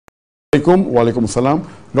Walaikum salam.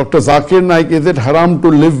 Dr. Zakir Naik, is it haram to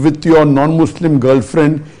live with your non-Muslim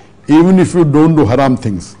girlfriend even if you don't do haram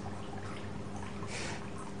things?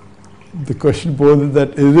 The question poses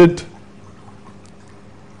that is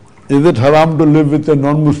it haram to live with a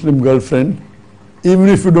non-Muslim girlfriend even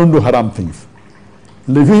if you don't do haram things?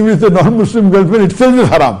 Living with a non-Muslim girlfriend itself is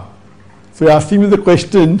haram. So you're asking me the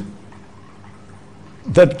question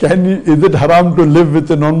that is it haram to live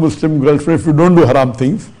with a non-Muslim girlfriend if you don't do haram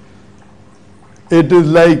things? It is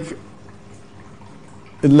like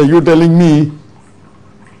you telling me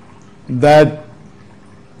that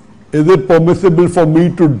is it permissible for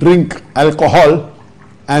me to drink alcohol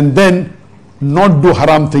and then not do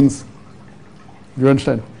haram things? You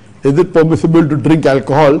understand? Is it permissible to drink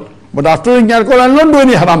alcohol, but after drinking alcohol I will not do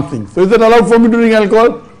any haram things? So is it allowed for me to drink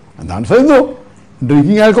alcohol? And the answer is no.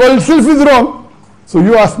 Drinking alcohol itself is wrong. So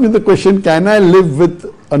you ask me the question, can I live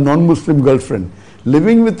with a non-Muslim girlfriend?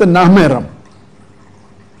 Living with a non-mahram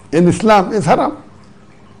in Islam is haram.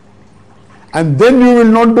 And then you will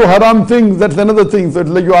not do haram things, that's another thing. So it's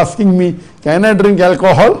like you asking me, can I drink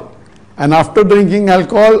alcohol? And after drinking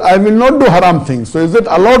alcohol, I will not do haram things. So is it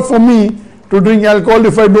allowed for me to drink alcohol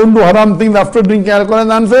if I don't do haram things after drinking alcohol? And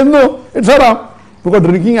the answer is no, it's haram. Because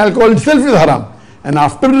drinking alcohol itself is haram. And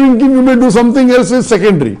after drinking, you may do something else, is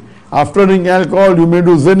secondary. After drinking alcohol, you may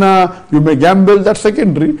do zina, you may gamble, that's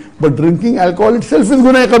secondary. But drinking alcohol itself is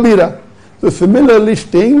gunah kabira. So similarly,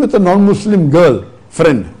 staying with a non-Muslim girl,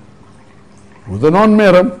 friend, who's a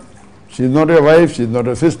non-mahram, she is not your wife, she is not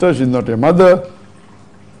your sister, she is not your mother,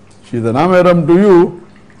 she is a non-mahram to you.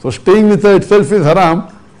 So staying with her itself is haram.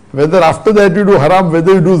 Whether after that you do haram,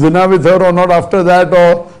 whether you do zina with her or not after that,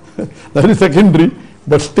 or that is secondary.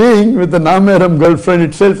 But staying with a non-mahram girlfriend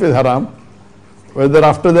itself is haram. Whether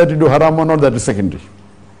after that you do haram or not, that is secondary.